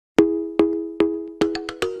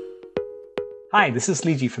Hi, this is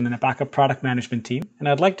Lee Ji from the NetBackup product management team, and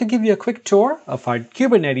I'd like to give you a quick tour of our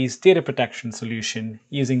Kubernetes data protection solution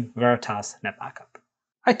using Veritas NetBackup.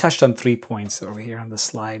 I touched on 3 points over here on the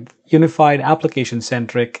slide: unified,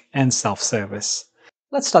 application-centric, and self-service.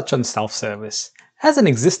 Let's touch on self-service. As an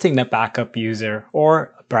existing NetBackup user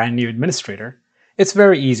or a brand new administrator, it's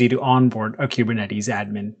very easy to onboard a Kubernetes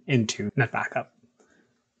admin into NetBackup.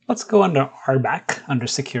 Let's go under RBAC, under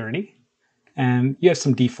security, and you have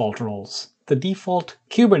some default roles. The default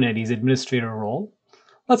Kubernetes administrator role,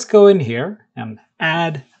 let's go in here and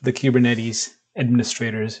add the Kubernetes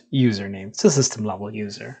administrator's username. It's a system level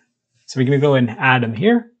user. So we're going to go and add them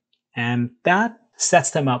here, and that sets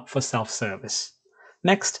them up for self-service.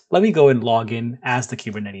 Next, let me go and log in as the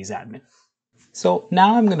Kubernetes admin. So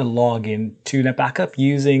now I'm going to log in to NetBackup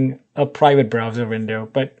using a private browser window,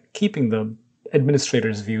 but keeping the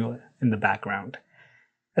administrator's view in the background.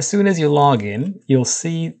 As soon as you log in, you'll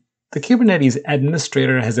see the Kubernetes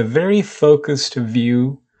administrator has a very focused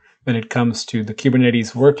view when it comes to the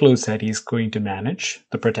Kubernetes workloads that he's going to manage,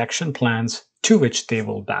 the protection plans to which they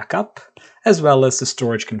will back up, as well as the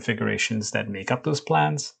storage configurations that make up those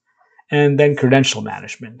plans, and then credential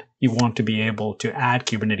management. You want to be able to add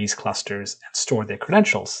Kubernetes clusters and store their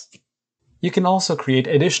credentials. You can also create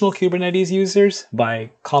additional Kubernetes users by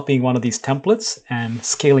copying one of these templates and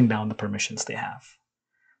scaling down the permissions they have.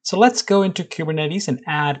 So let's go into Kubernetes and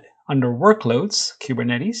add under workloads,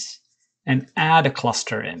 Kubernetes, and add a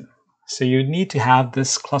cluster in. So you need to have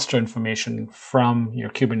this cluster information from your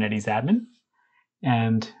Kubernetes admin,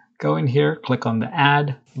 and go in here, click on the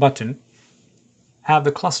add button, have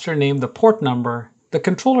the cluster name, the port number, the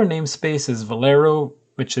controller namespace is Valero,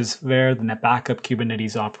 which is where the NetBackup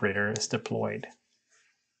Kubernetes operator is deployed.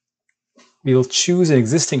 We'll choose an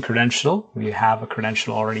existing credential. We have a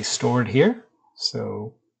credential already stored here.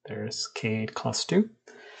 So there's K8+2.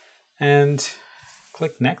 And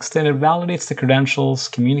click next, and it validates the credentials,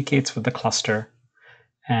 communicates with the cluster.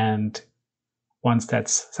 And once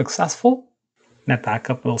that's successful,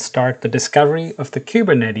 NetBackup will start the discovery of the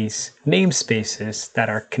Kubernetes namespaces that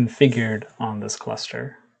are configured on this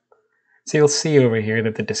cluster. So you'll see over here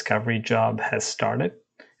that the discovery job has started.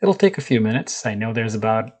 It'll take a few minutes. I know there's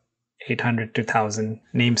about 800 to 1,000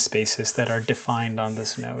 namespaces that are defined on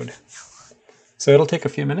this node. So it'll take a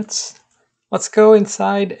few minutes. Let's go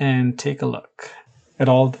inside and take a look at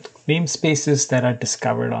all the namespaces that are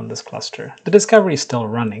discovered on this cluster. The discovery is still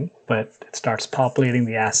running, but it starts populating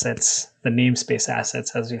the assets, the namespace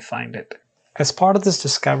assets as we find it. As part of this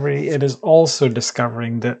discovery, it is also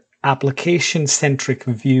discovering the application-centric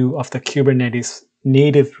view of the Kubernetes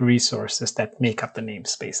native resources that make up the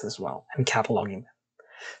namespace as well, and cataloging them.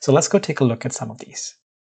 So let's go take a look at some of these.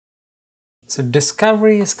 So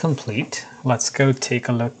discovery is complete. Let's go take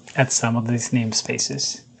a look at some of these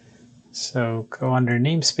namespaces. So go under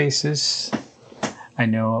namespaces. I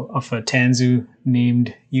know of a Tanzu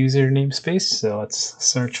named user namespace, so let's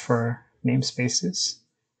search for namespaces.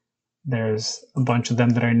 There's a bunch of them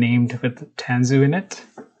that are named with Tanzu in it.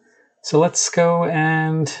 So let's go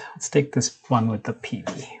and let's take this one with the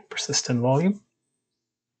PV, persistent volume.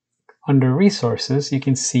 Under resources, you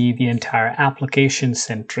can see the entire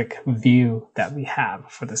application-centric view that we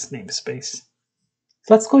have for this namespace.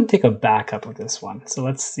 So let's go and take a backup of this one. So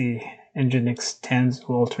let's see Nginx Tanzu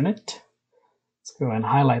alternate. Let's go and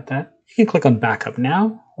highlight that. You can click on backup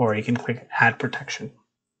now, or you can click add protection.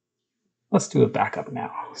 Let's do a backup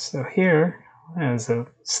now. So here is a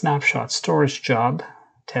snapshot storage job,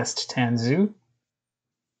 test Tanzu,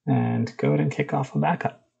 and go ahead and kick off a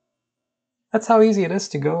backup. That's how easy it is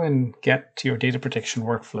to go and get your data protection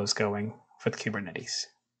workflows going with Kubernetes.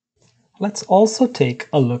 Let's also take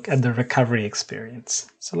a look at the recovery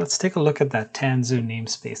experience. So let's take a look at that Tanzu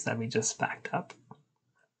namespace that we just backed up.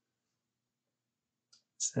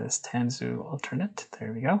 It says Tanzu alternate.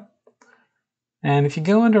 There we go. And if you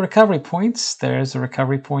go under recovery points, there's a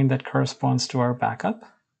recovery point that corresponds to our backup.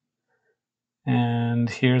 And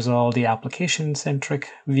here's all the application-centric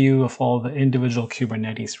view of all the individual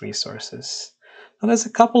Kubernetes resources. Now there's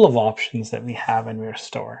a couple of options that we have in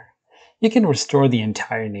restore. You can restore the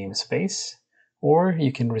entire namespace, or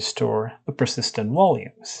you can restore the persistent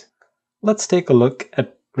volumes. Let's take a look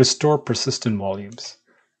at restore persistent volumes.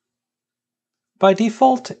 By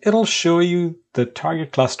default, it'll show you the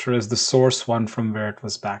target cluster as the source one from where it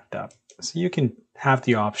was backed up. So you can have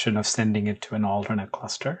the option of sending it to an alternate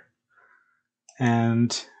cluster.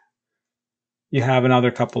 And you have another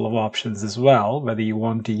couple of options as well, whether you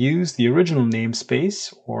want to use the original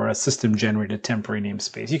namespace or a system-generated temporary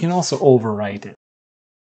namespace. You can also overwrite it.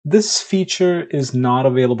 This feature is not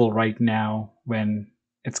available right now when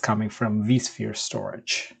it's coming from vSphere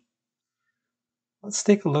storage. Let's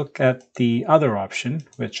take a look at the other option,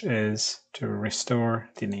 which is to restore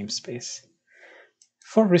the namespace.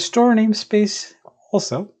 For restore namespace,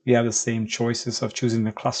 also, we have the same choices of choosing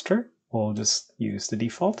the cluster. We'll just use the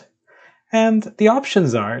default. And the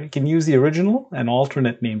options are, you can use the original and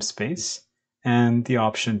alternate namespace, and the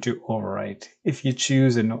option to overwrite. If you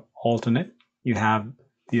choose an alternate, you have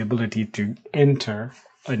the ability to enter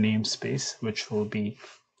a namespace, which will be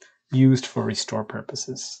used for restore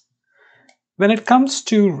purposes. When it comes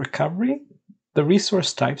to recovery, the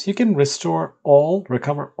resource types, you can recover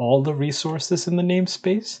all the resources in the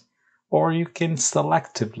namespace, or you can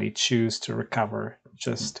selectively choose to recover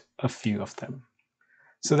just a few of them.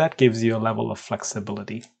 So that gives you a level of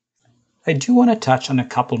flexibility. I do want to touch on a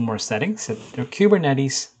couple more settings. At the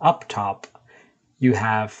Kubernetes up top, you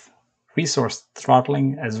have resource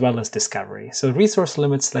throttling as well as discovery. So resource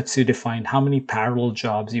limits lets you define how many parallel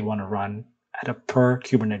jobs you want to run at a per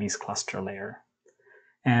Kubernetes cluster layer.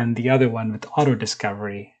 And the other one with auto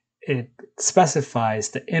discovery, it specifies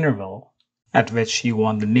the interval at which you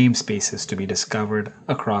want the namespaces to be discovered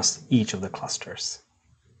across each of the clusters.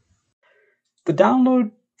 The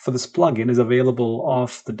download for this plugin is available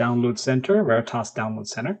off the Download Center, Veritas Download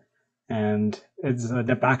Center, and it's a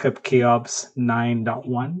NetBackup KOBS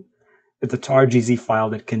 9.1. It's a tar.gz file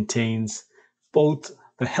that contains both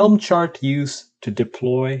the Helm chart used to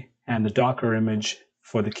deploy and the Docker image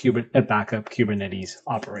for the NetBackup Kubernetes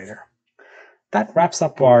operator. That wraps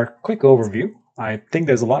up our quick overview. I think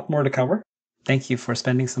there's a lot more to cover. Thank you for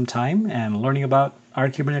spending some time and learning about our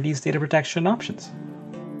Kubernetes data protection options.